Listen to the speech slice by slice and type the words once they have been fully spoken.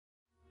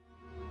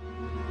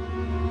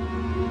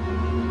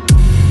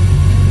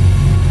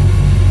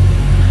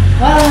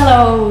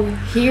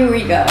Here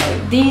we go.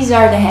 These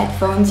are the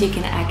headphones you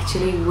can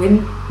actually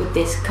win with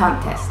this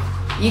contest.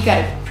 You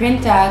gotta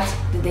print out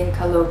the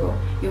Dinka logo.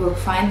 You will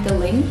find the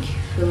link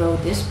below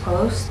this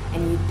post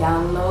and you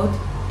download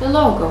the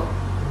logo.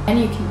 And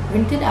you can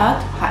print it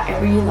out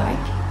however you like,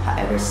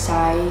 however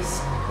size,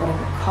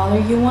 whatever color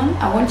you want.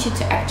 I want you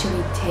to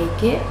actually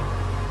take it,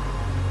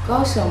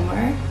 go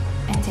somewhere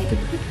and take a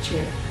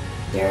picture.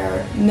 There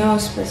are no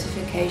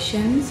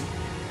specifications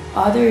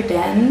other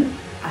than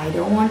I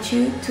don't want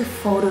you to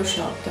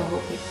Photoshop the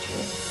whole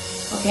picture,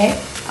 okay?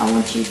 I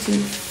want you to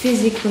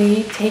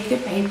physically take the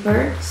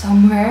paper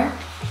somewhere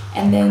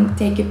and then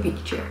take a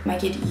picture.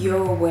 Make it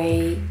your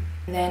way,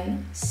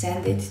 then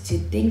send it to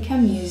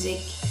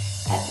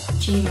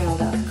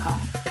dinkamusic@gmail.com.